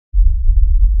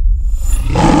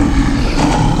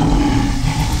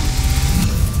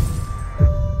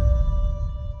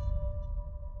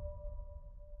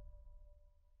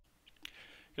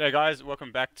G'day guys,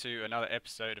 welcome back to another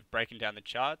episode of Breaking Down the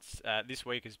Charts. This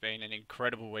week has been an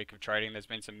incredible week of trading. There's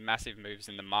been some massive moves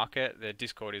in the market. The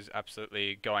Discord is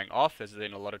absolutely going off. There's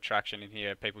been a lot of traction in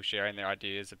here, people sharing their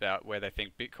ideas about where they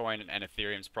think Bitcoin and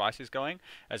Ethereum's price is going,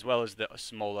 as well as the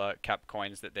smaller cap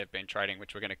coins that they've been trading,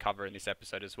 which we're going to cover in this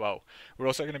episode as well. We're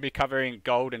also going to be covering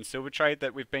gold and silver trade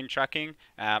that we've been tracking.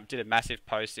 Did a massive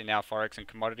post in our Forex and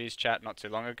commodities chat not too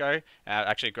long ago.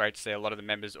 Actually great to see a lot of the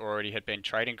members already had been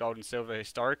trading gold and silver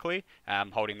historically,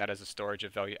 holding that as a storage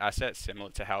of value asset, similar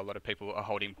to how a lot of people are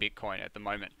holding Bitcoin at the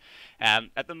moment.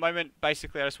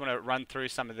 Basically, I just want to run through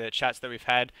some of the chats that we've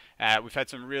had. We've had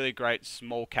some really great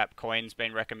small cap coins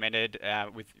being recommended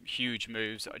with huge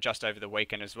moves just over the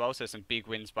weekend as well, so some big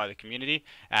wins by the community.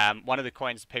 One of the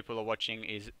coins people are watching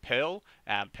is PERL,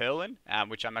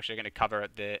 which I'm actually going to cover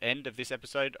at the end of this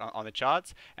episode on the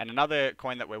charts. And another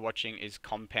coin that we're watching is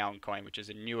Compound Coin, which is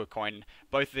a newer coin.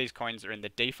 Both of these coins are in the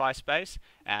DeFi space,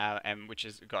 and which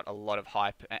has got a lot of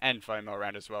hype and FOMO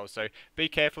around as well. So be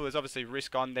careful. There's obviously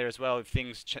risk on there as well. If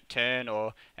things turn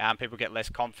or people get less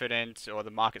confident or the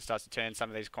market starts to turn, some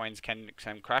of these coins can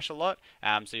crash a lot.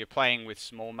 So you're playing with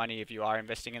small money if you are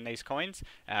investing in these coins,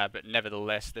 but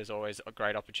nevertheless, there's always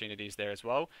great opportunities there as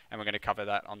well, and we're going to cover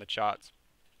that on the charts.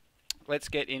 Let's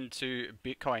get into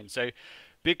Bitcoin. So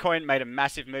Bitcoin made a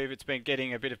massive move. It's been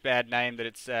getting a bit of bad name that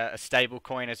it's a stable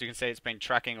coin. As you can see, it's been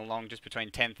tracking along just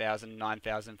between 10,000 and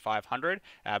 9,500,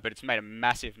 but it's made a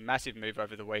massive move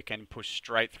over the weekend, pushed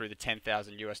straight through the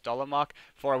 10,000 US dollar mark.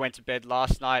 Before I went to bed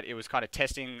last night, it was kind of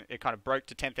testing. It kind of broke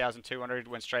to 10,200,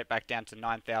 went straight back down to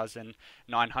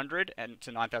 9,900 and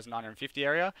to 9,950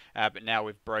 area, but now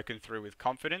we've broken through with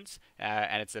confidence,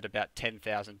 and it's at about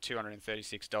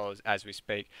 $10,236 as we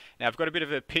speak. Now I've got a bit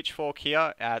of a pitchfork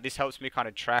here. This helps me kind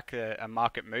of track a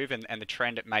market move and the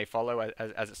trend it may follow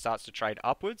as it starts to trade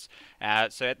upwards.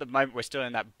 So at the moment we're still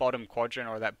in that bottom quadrant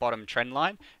or that bottom trend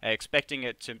line, expecting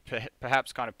it to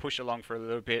perhaps kind of push along for a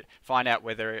little bit, find out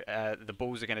whether the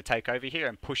bulls are going to take over here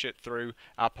and push it through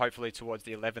up hopefully towards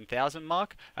the 11,000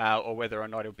 mark, or whether or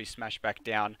not it'll be smashed back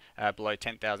down below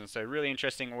 10,000. So really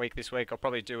interesting week this week. I'll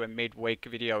probably do a mid-week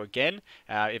video again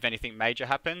if anything major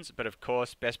happens, but of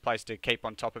course best place to keep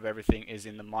on top of everything is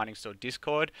in the Mining Store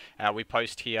Discord. We post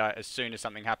here as soon as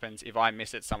something happens. If I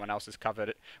miss it, someone else has covered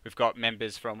it. We've got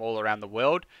members from all around the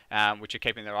world which are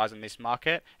keeping their eyes on this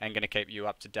market and going to keep you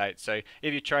up to date. So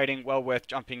if you're trading, well worth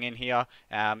jumping in here.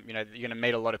 You're going to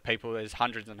meet a lot of people. There's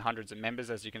hundreds and hundreds of members,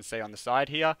 as you can see on the side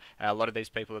here. A lot of these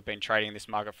people have been trading this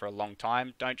market for a long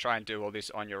time. Don't try and do all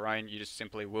this on your own. You just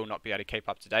simply will not be able to keep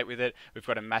up to date with it. We've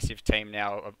got a massive team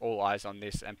now of all eyes on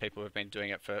this, and people have been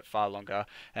doing it for far longer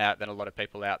than a lot of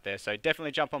people out there. So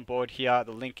definitely jump on board here.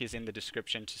 The link is in the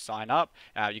description to sign up.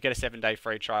 You get a 7-day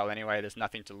free trial anyway. There's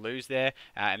nothing to lose there,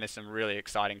 and there's some really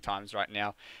exciting times right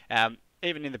now.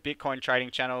 Even in the Bitcoin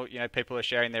trading channel, people are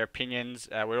sharing their opinions.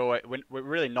 We're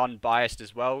really non-biased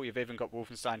as well. You've even got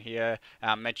Wolfenstein here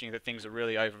mentioning that things are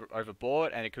really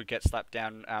overbought and it could get slapped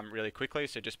down really quickly.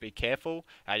 So just be careful.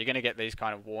 You're going to get these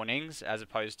kind of warnings as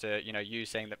opposed to you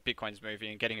saying that Bitcoin's moving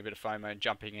and getting a bit of FOMO and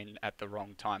jumping in at the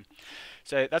wrong time.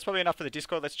 So that's probably enough for the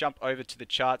Discord. Let's jump over to the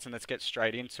charts and let's get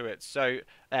straight into it. So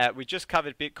we just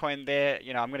covered Bitcoin there.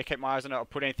 I'm going to keep my eyes on it. I'll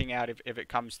put anything out if it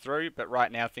comes through. But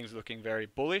right now things are looking very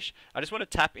bullish. I just want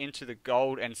to tap into the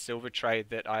gold and silver trade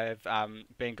that I've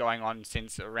been going on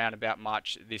since around about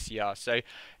March this year. So,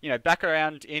 back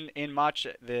around in March,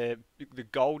 the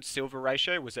gold silver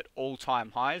ratio was at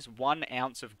all-time highs. 1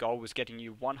 ounce of gold was getting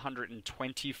you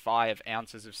 125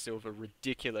 ounces of silver.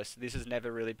 Ridiculous. This has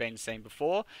never really been seen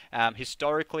before.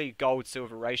 Historically, gold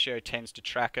silver ratio tends to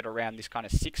track at around this kind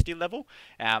of 60 level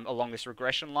along this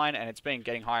regression line, and it's been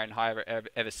getting higher and higher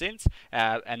ever since.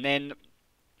 And then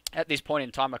at this point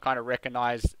in time, I kind of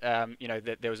recognized,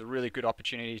 that there was a really good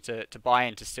opportunity to buy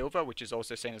into silver, which is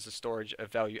also seen as a storage of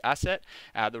value asset.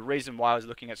 The reason why I was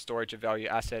looking at storage of value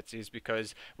assets is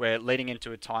because we're leading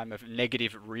into a time of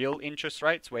negative real interest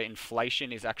rates, where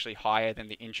inflation is actually higher than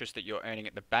the interest that you're earning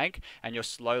at the bank, and you're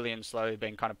slowly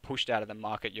being kind of pushed out of the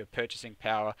market. Your purchasing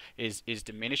power is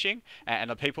diminishing, and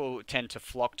the people tend to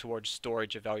flock towards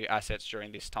storage of value assets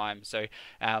during this time. So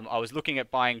I was looking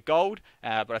at buying gold,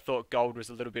 but I thought gold was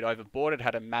a little bit overboard. It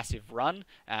had a massive run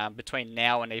between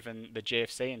now and even the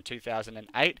GFC in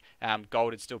 2008.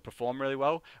 Gold had still performed really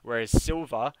well, whereas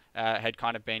silver had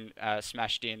kind of been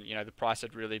smashed in. The price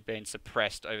had really been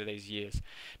suppressed over these years.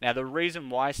 Now, the reason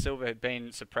why silver had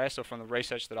been suppressed, or from the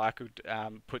research that I could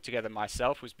put together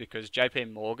myself, was because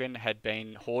JP Morgan had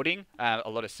been hoarding a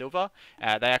lot of silver.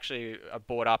 They actually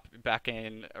bought up back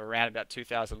in around about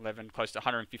 2011 close to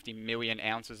 150 million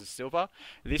ounces of silver.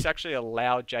 This actually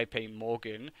allowed JP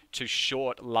Morgan position to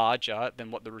short larger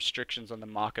than what the restrictions on the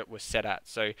market were set at.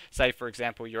 So say, for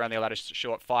example, you're only allowed to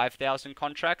short 5,000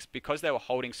 contracts. Because they were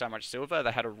holding so much silver,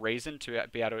 they had a reason to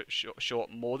be able to short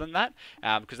more than that,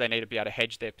 because they need to be able to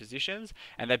hedge their positions,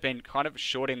 and they've been kind of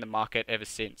shorting the market ever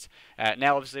since.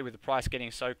 Now, obviously, with the price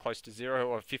getting so close to zero,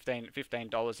 or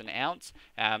 $15 an ounce,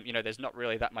 there's not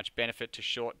really that much benefit to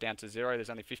short down to zero. There's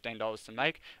only $15 to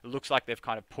make. It looks like they've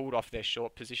kind of pulled off their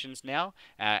short positions now,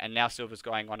 and now silver's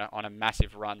going on a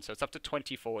massive run. So it's up to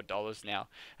 $24 now.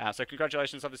 So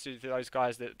congratulations, obviously, to those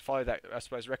guys that followed that, I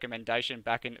suppose, recommendation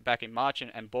back in March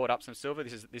and bought up some silver.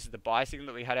 This is the buy signal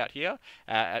that we had out here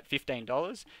at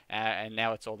 $15, and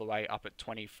now it's all the way up at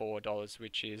 $24,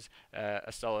 which is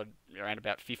a solid around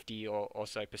about 50 or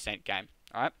so percent gain.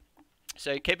 All right.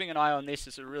 So keeping an eye on this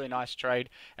is a really nice trade.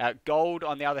 Gold,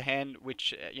 on the other hand,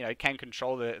 which can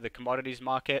control the commodities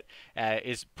market,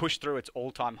 is pushed through its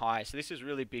all-time high. So this is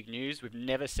really big news. We've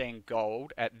never seen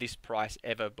gold at this price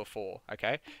ever before.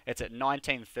 Okay, it's at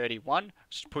 1931,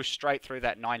 pushed straight through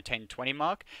that 1920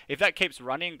 mark. If that keeps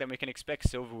running, then we can expect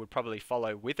silver would probably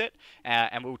follow with it,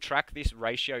 and we'll track this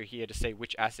ratio here to see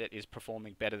which asset is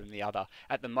performing better than the other.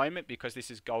 At the moment, because this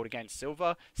is gold against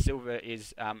silver, silver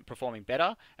is performing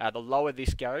better. The lower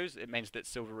this goes, it means that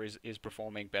silver is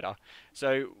performing better.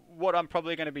 So what I'm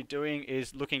probably going to be doing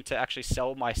is looking to actually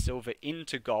sell my silver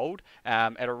into gold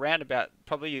at around about,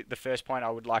 probably the first point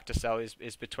I would like to sell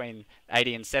is between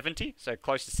 80 and 70. So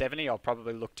close to 70, I'll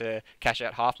probably look to cash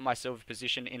out half of my silver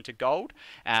position into gold.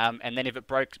 And then if it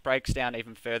breaks down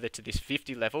even further to this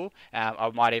 50 level, I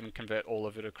might even convert all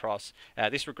of it across.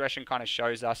 This regression kind of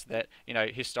shows us that,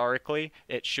 historically,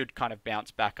 it should kind of bounce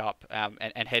back up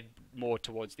and head more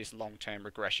towards this long-term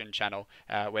regression channel,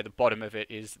 where the bottom of it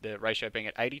is the ratio being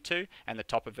at 82 and the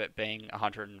top of it being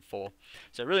 104.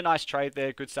 So really nice trade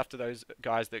there. Good stuff to those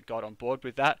guys that got on board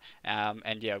with that.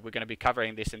 And yeah, we're going to be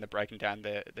covering this in the breaking down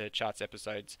the charts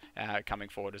episodes coming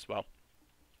forward as well.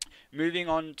 Moving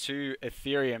on to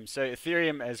Ethereum. So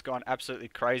Ethereum has gone absolutely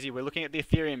crazy. We're looking at the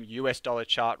Ethereum US dollar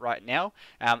chart right now.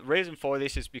 Reason for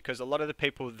this is because a lot of the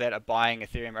people that are buying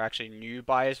Ethereum are actually new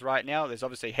buyers right now. There's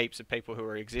obviously heaps of people who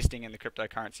are existing in the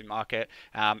cryptocurrency market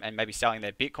and maybe selling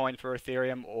their Bitcoin for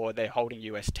Ethereum, or they're holding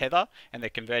US Tether and they're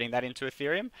converting that into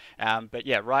Ethereum. But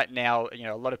yeah, right now,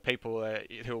 a lot of people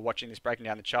who are watching this breaking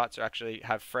down the charts are actually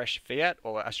have fresh fiat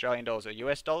or Australian dollars or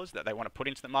US dollars that they want to put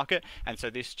into the market. And so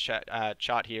this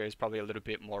chart here is probably a little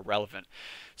bit more relevant.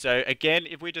 So again,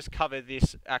 if we just cover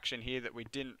this action here that we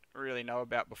didn't really know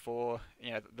about before,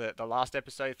 the last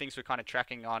episode, things were kind of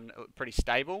tracking on pretty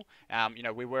stable.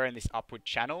 We were in this upward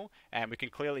channel, and we can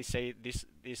clearly see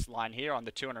this line here on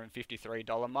the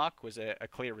 $253 mark was a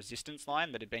clear resistance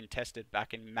line that had been tested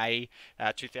back in May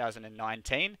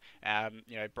 2019.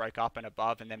 Broke up and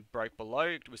above and then broke below.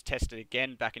 It was tested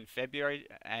again back in February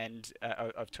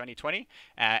of 2020,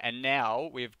 and now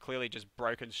we've clearly just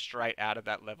broken straight out of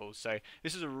that level. So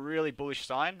this is a really bullish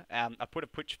sign. I put a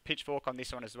pitchfork on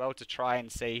this one as well to try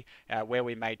and see where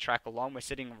we may track along. We're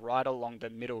sitting right along the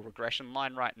middle regression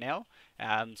line right now.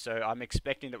 So I'm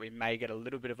expecting that we may get a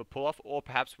little bit of a pull off, or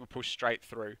perhaps we'll push straight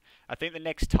through. I think the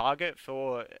next target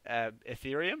for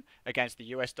Ethereum against the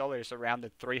US dollar is around the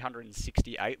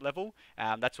 368 level.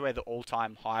 That's where the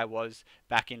all-time high was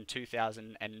back in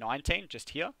 2019, just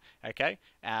here. Okay,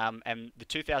 and the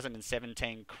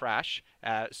 2017 crash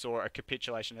saw a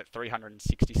capitulation at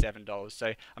 $367.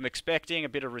 So I'm expecting a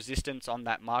bit of resistance on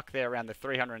that mark there around the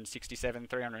 367,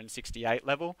 368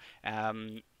 level.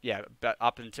 Yeah, but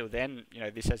up until then,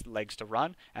 this has legs to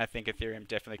run, and I think Ethereum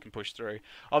definitely can push through.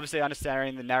 Obviously,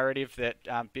 understanding the narrative that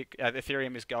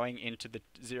Ethereum is going into the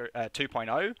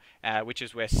 2.0, which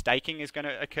is where staking is going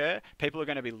to occur. People are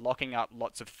going to be locking up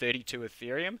lots of 32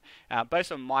 Ethereum.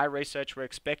 Based on my research, we're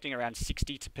expecting around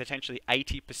 60 to potentially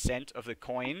 80% of the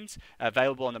coins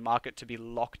available on the market to be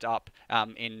locked up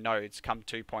in nodes come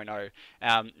 2.0.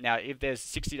 Now, if there's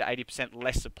 60 to 80%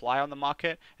 less supply on the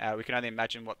market, we can only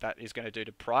imagine what that is going to do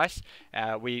to price.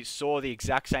 We saw the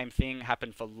exact same thing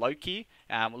happen for LOKI.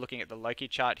 We're looking at the LOKI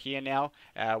chart here now.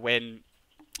 When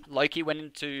LOKI went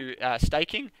into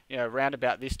staking, around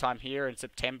about this time here in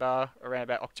September, around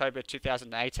about October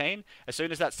 2018. As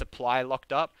soon as that supply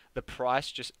locked up, the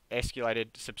price just escalated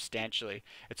substantially.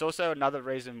 It's also another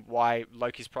reason why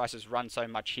LOKI's prices run so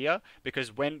much here,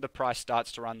 because when the price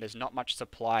starts to run, there's not much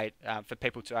supply for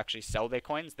people to actually sell their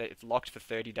coins. It's locked for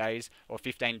 30 days or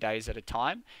 15 days at a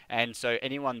time, and so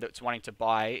anyone that's wanting to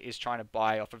buy is trying to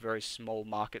buy off a very small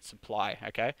market supply.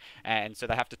 Okay, and so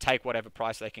they have to take whatever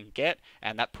price they can get,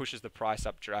 and that pushes the price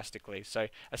up drastically. So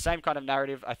a same kind of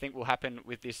narrative I think will happen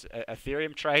with this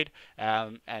Ethereum trade,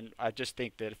 and I just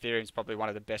think that Ethereum is probably one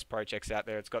of the best projects out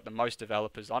there. It's got the most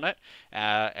developers on it,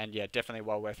 and yeah, definitely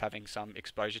well worth having some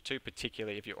exposure to,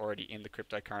 particularly if you're already in the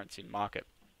cryptocurrency market.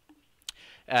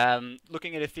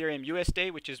 Looking at Ethereum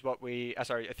USD, which is what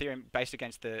Ethereum based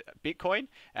against the Bitcoin.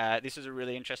 This is a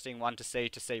really interesting one to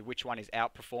see which one is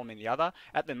outperforming the other.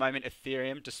 At the moment,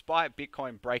 Ethereum, despite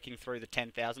Bitcoin breaking through the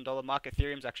 $10,000 mark,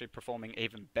 Ethereum's actually performing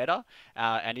even better,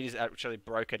 and it is actually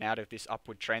broken out of this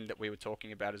upward trend that we were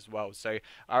talking about as well. So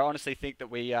I honestly think that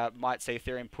we might see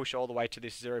Ethereum push all the way to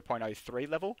this 0.03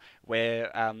 level,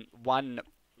 where one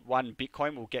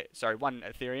Ethereum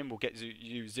will get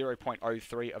you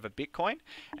 0.03 of a Bitcoin.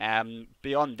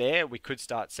 Beyond there, we could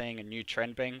start seeing a new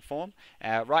trend being formed.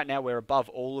 Right now, we're above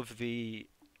all of the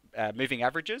moving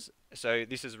averages, so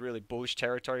this is really bullish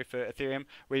territory for Ethereum.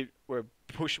 We're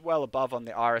pushed well above on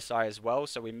the RSI as well,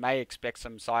 so we may expect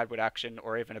some sideward action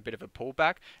or even a bit of a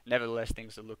pullback. Nevertheless,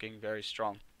 things are looking very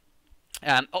strong.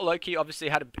 LOKI obviously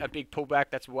had a big pullback.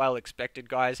 That's well expected,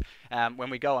 guys. When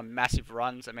we go on massive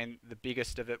runs, I mean, the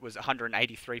biggest of it was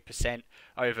 183%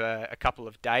 over a couple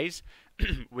of days.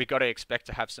 We got to expect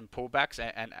to have some pullbacks,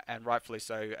 and rightfully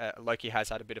so. LOKI has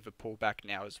had a bit of a pullback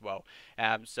now as well.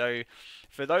 So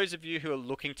for those of you who are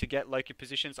looking to get LOKI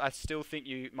positions, I still think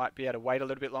you might be able to wait a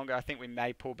little bit longer. I think we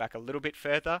may pull back a little bit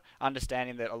further,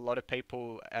 understanding that a lot of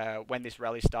people, when this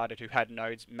rally started, who had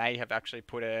nodes, may have actually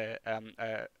put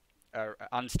a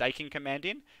unstaking command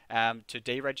in to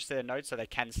deregister their nodes so they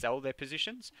can sell their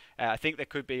positions. I think there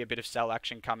could be a bit of sell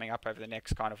action coming up over the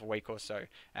next kind of a week or so,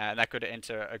 and that could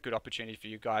enter a good opportunity for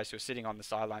you guys who are sitting on the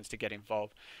sidelines to get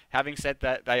involved. Having said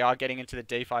that, they are getting into the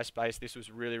DeFi space. This was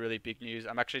really, really big news.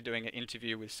 I'm actually doing an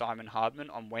interview with Simon Hardman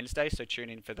on Wednesday, so tune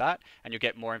in for that, and you'll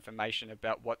get more information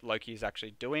about what LOKI is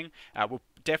actually doing. We'll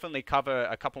definitely cover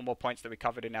a couple more points that we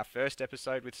covered in our first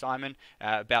episode with Simon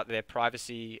about their private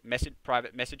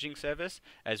messaging service,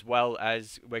 as well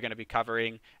as we're going to be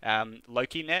covering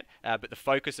LOKInet, but the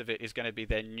focus of it is going to be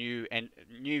their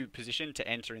new position to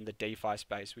enter in the DeFi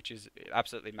space, which is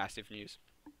absolutely massive news.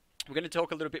 We're going to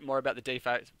talk a little bit more about the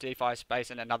DeFi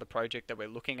space and another project that we're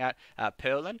looking at,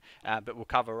 PERL, but we'll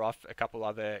cover off a couple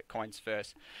other coins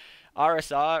first.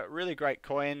 RSR, really great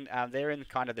coin. They're in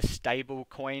kind of the stable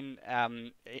coin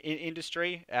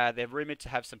industry. They're rumored to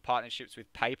have some partnerships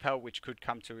with PayPal, which could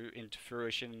come into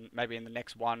fruition maybe in the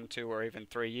next 1, 2, or even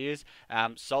 3 years.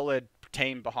 Solid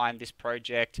team behind this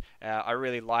project. I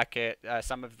really like it.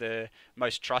 Some of the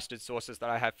most trusted sources that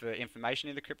I have for information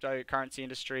in the cryptocurrency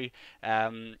industry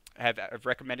have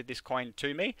recommended this coin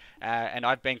to me, and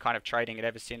I've been kind of trading it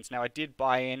ever since. Now, I did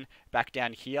buy in back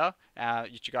down here,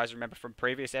 which you guys remember from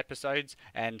previous episodes,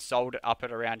 and sold it up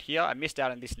at around here. I missed out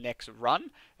on this next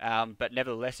run, but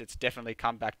nevertheless, it's definitely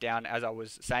come back down, as I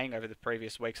was saying over the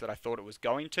previous weeks that I thought it was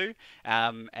going to,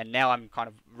 and now I'm kind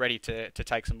of ready to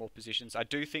take some more positions. I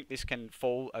do think this can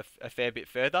fall a fair bit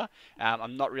further.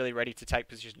 I'm not really ready to take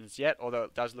positions yet, although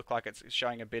it does look like it's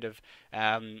showing a bit of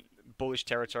bullish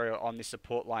territory on this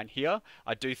support line here.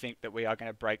 I do think that we are going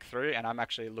to break through, and I'm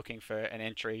actually looking for an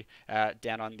entry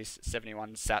down on this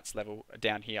 71 sats level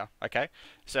down here. Okay,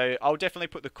 so I'll definitely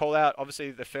put the call out.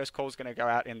 Obviously, the first call is going to go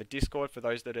out in the Discord for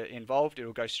those that are involved.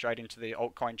 It'll go straight into the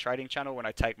altcoin trading channel when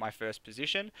I take my first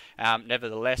position.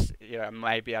 Nevertheless, I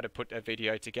may be able to put a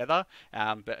video together,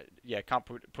 but yeah, can't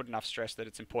put enough stress that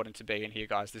it's important to be in here,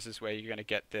 guys. This is where you're going to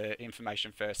get the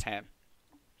information firsthand.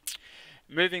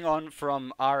 Moving on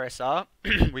from RSR,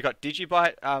 we got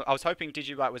Digibyte. I was hoping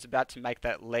Digibyte was about to make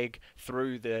that leg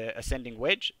through the ascending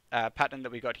wedge pattern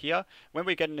that we got here. When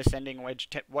we get an ascending wedge,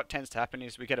 what tends to happen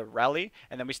is we get a rally,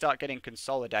 and then we start getting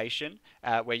consolidation,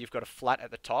 where you've got a flat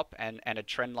at the top and a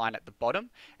trend line at the bottom.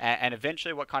 And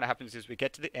eventually what kind of happens is we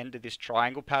get to the end of this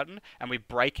triangle pattern, and we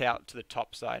break out to the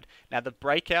top side. Now, the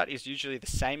breakout is usually the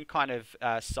same kind of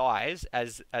size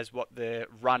as what the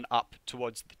run up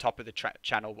towards the top of the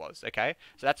channel was, okay?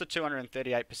 So that's a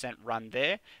 238% run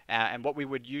there, and what we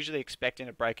would usually expect in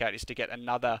a breakout is to get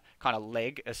another kind of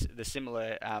leg, the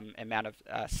similar amount of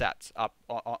sats up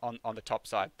on the top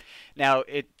side. Now,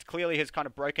 it clearly has kind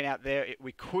of broken out there.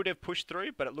 We could have pushed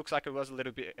through, but it looks like it was a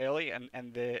little bit early,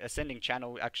 and the ascending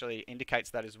channel actually indicates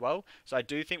that as well. So I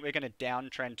do think we're going to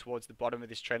downtrend towards the bottom of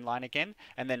this trend line again,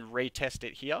 and then retest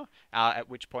it here, at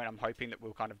which point I'm hoping that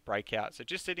we'll kind of break out. So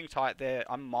just sitting tight there.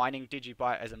 I'm mining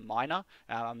Digibyte as a miner.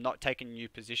 I'm not taking new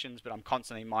positions, but I'm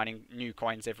constantly mining new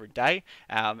coins every day,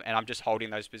 and I'm just holding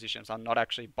those positions. I'm not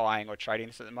actually buying or trading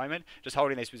this at the moment, just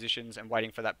holding these positions and waiting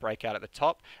for that breakout at the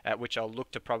top, which I'll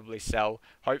look to probably sell,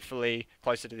 hopefully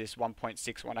closer to this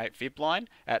 1.618 fib line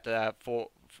at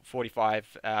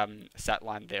 45 sat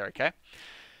line there, okay?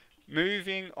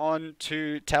 Moving on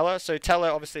to Teller. So Teller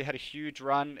obviously had a huge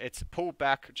run. It's pulled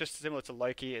back, just similar to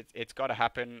Loki. It's got to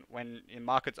happen when the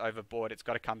market's overbought. It's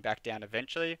got to come back down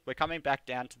eventually. We're coming back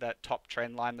down to that top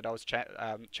trend line that I was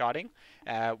charting.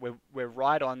 We're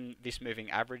right on this moving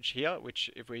average here, which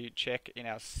if we check in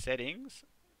our settings,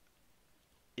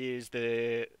 is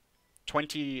the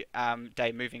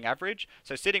 20-day moving average.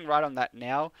 So sitting right on that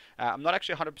now. I'm not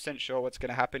actually 100% sure what's going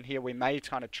to happen here. We may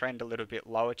kind of trend a little bit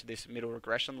lower to this middle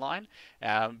regression line,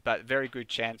 but very good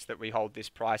chance that we hold this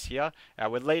price here.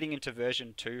 We're leading into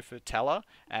version 2 for Teller,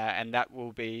 and that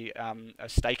will be a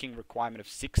staking requirement of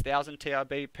 6,000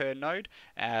 TRB per node.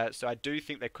 So I do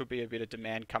think there could be a bit of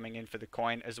demand coming in for the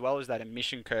coin, as well as that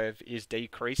emission curve is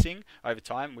decreasing over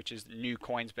time, which is new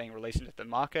coins being released into the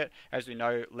market. As we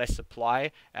know, less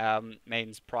supply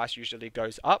means price usually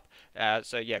goes up.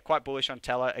 So yeah, quite bullish on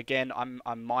Teller. Again, I'm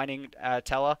mining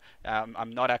Teller.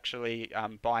 I'm not actually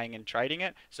buying and trading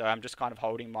it, so I'm just kind of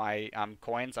holding my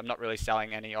coins. I'm not really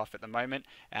selling any off at the moment.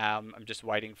 I'm just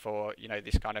waiting for, you know,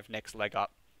 this kind of next leg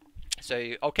up.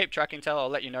 So I'll keep tracking Teller. I'll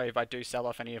let you know if I do sell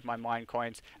off any of my mine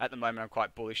coins. At the moment, I'm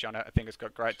quite bullish on it. I think it's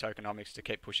got great tokenomics to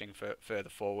keep pushing further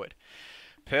forward.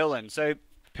 PERL. So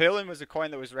PERL was a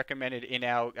coin that was recommended in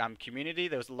our community.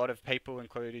 There was a lot of people,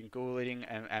 including Goulding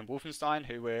and Wolfenstein,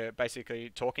 who were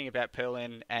basically talking about PERL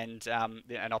and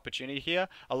an opportunity here.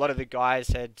 A lot of the guys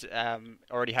had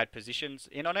already had positions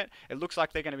in on it. It looks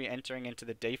like they're going to be entering into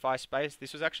the DeFi space.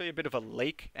 This was actually a bit of a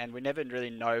leak, and we never really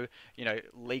know, you know,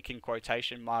 leak in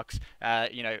quotation marks,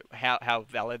 you know, how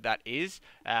valid that is.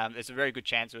 There's a very good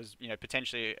chance it was, you know,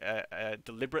 potentially a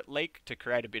deliberate leak to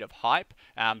create a bit of hype,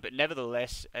 but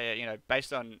nevertheless, you know,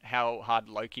 based on how hard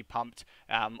Loki pumped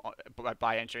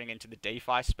by entering into the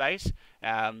DeFi space.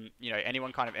 You know,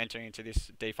 anyone kind of entering into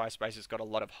this DeFi space has got a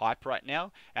lot of hype right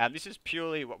now. This is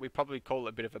purely what we probably call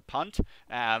a bit of a punt.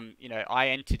 You know, I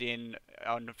entered in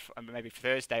on maybe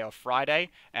Thursday or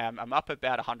Friday. I'm up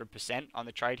about 100% on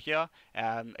the trade here.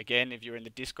 Again, if you're in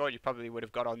the Discord, you probably would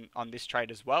have got on this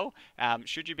trade as well.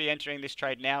 Should you be entering this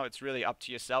trade now? It's really up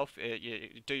to yourself.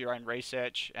 You do your own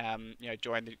research. You know,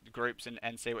 join the groups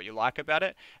and see what you like about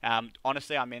it.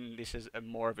 Honestly, I'm in this as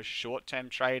more of a short-term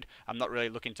trade. I'm not really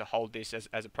looking to hold this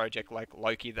as a project like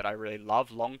Loki that I really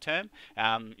love long-term.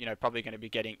 You know, probably going to be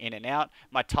getting in and out.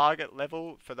 My target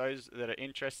level, for those that are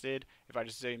interested, if I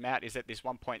just zoom out, is at this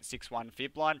 1.61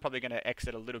 fib line. Probably going to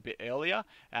exit a little bit earlier,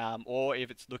 or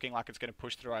if it's looking like it's going to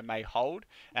push through, I may hold.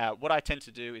 What I tend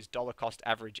to do is dollar cost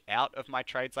average out of my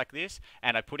trades like this,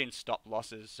 and I put in stop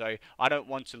losses. So I don't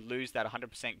want to lose that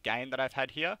 100% gain that I've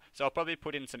had here. So I'll probably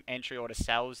put in some entry order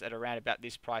sells at around about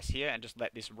this price here and just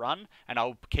let this run, and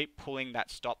I'll keep pulling that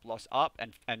stop loss up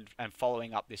and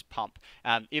following up this pump.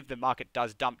 If the market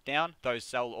does dump down, those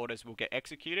sell orders will get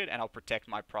executed and I'll protect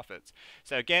my profits.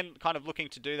 So again, kind of looking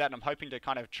to do that, and I'm hoping to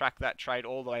kind of track that trade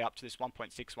all the way up to this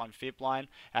 1.61 fib line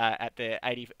at the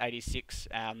 86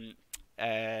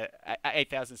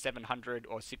 8,700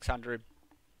 or 600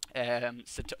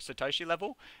 Satoshi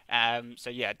level. So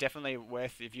yeah, definitely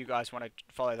worth if you guys want to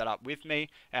follow that up with me.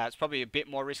 It's probably a bit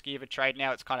more risky of a trade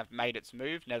now. It's kind of made its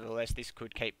move. Nevertheless, this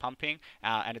could keep pumping,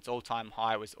 and its all-time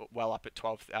high was well up at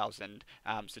 12,000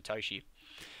 Satoshi.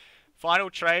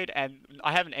 Final trade, and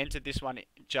I haven't entered this one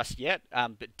just yet,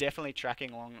 but definitely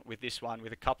tracking along with this one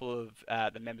with a couple of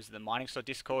the members of the Mining Store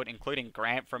Discord, including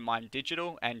Grant from Mine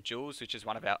Digital and Jules, which is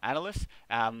one of our analysts.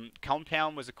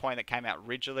 Compound was a coin that came out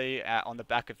originally on the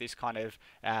back of this kind of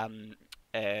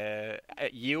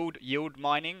yield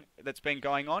mining that's been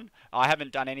going on. I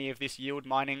haven't done any of this yield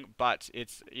mining, but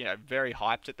it's, you know, very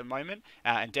hyped at the moment,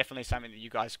 and definitely something that you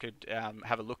guys could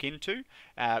have a look into.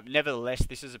 Nevertheless,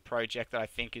 this is a project that I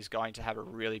think is going to have a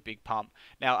really big pump.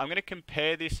 Now, I'm going to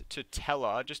compare this to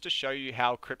Teller just to show you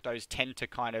how cryptos tend to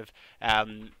kind of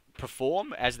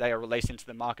perform as they are released into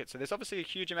the market. So there's obviously a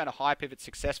huge amount of hype if it's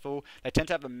successful. They tend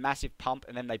to have a massive pump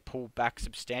and then they pull back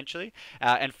substantially.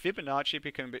 And Fibonacci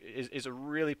is a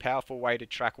really powerful way to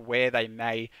track where they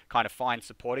may kind of find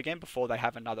support again before they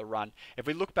have another run. If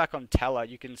we look back on Teller,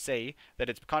 you can see that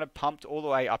it's kind of pumped all the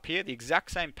way up here. The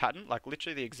exact same pattern, like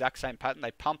literally the exact same pattern.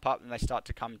 They pump up and they start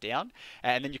to come down.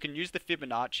 And then you can use the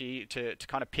Fibonacci to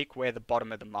kind of pick where the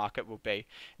bottom of the market will be.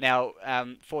 Now,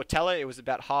 for Teller, it was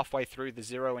about halfway through the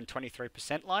 0 and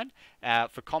 23% line.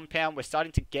 For Compound, we're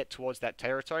starting to get towards that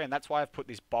territory, and that's why I've put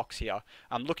this box here.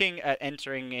 I'm looking at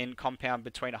entering in Compound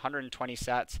between 120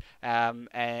 sats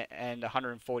and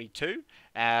 142.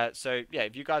 So yeah,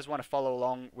 if you guys want to follow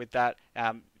along with that,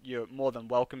 you're more than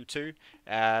welcome to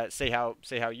see how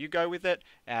you go with it.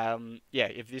 Yeah,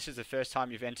 if this is the first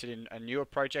time you've entered in a newer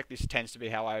project, this tends to be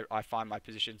how I find my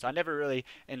positions. I never really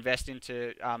invest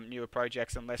into newer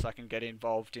projects unless I can get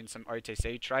involved in some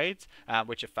OTC trades,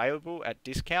 which are favorable at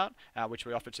discount, which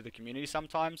we offer to the community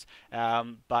sometimes.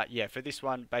 But yeah, for this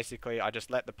one, basically, I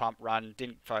just let the pump run,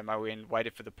 didn't FOMO in,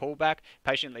 waited for the pullback,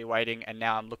 patiently waiting, and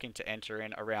now I'm looking to enter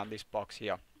in around this box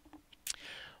here.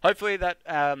 Hopefully that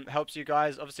helps you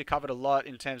guys. Obviously covered a lot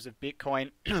in terms of Bitcoin,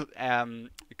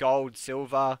 gold,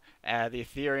 silver, the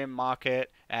Ethereum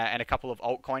market, and a couple of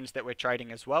altcoins that we're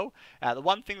trading as well. The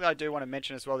one thing that I do want to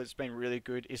mention as well that's been really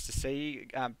good is to see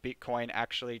Bitcoin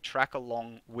actually track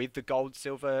along with the gold,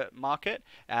 silver market.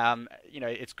 You know,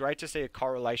 it's great to see a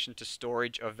correlation to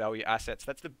storage of value assets.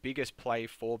 That's the biggest play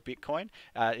for Bitcoin,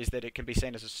 is that it can be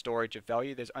seen as a storage of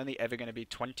value. There's only ever going to be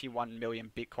 21 million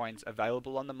Bitcoins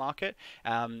available on the market.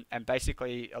 And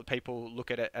basically people look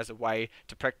at it as a way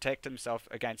to protect themselves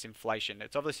against inflation.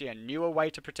 It's obviously a newer way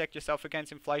to protect yourself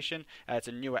against inflation. It's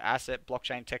a newer asset,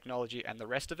 blockchain technology, and the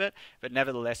rest of it. But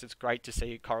nevertheless, it's great to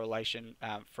see correlation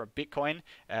from Bitcoin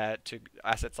to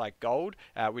assets like gold,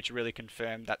 which really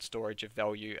confirm that storage of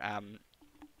value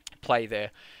play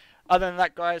there. Other than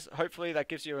that, guys, hopefully that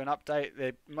gives you an update.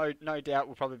 There no doubt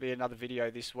will probably be another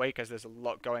video this week as there's a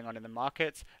lot going on in the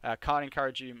markets. Can't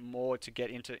encourage you more to get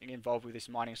involved with this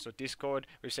Mining Store Discord.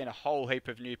 We've seen a whole heap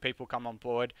of new people come on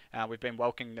board. We've been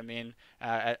welcoming them in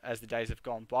as the days have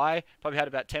gone by. Probably had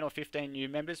about 10 or 15 new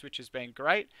members, which has been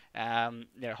great. You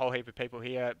know, a whole heap of people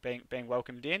here being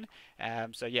welcomed in.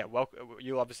 So yeah,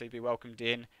 you'll obviously be welcomed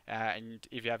in. And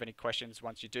if you have any questions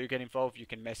once you do get involved, you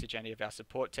can message any of our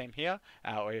support team here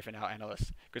or even our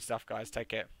analysts. Good stuff, guys. Take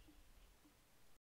care.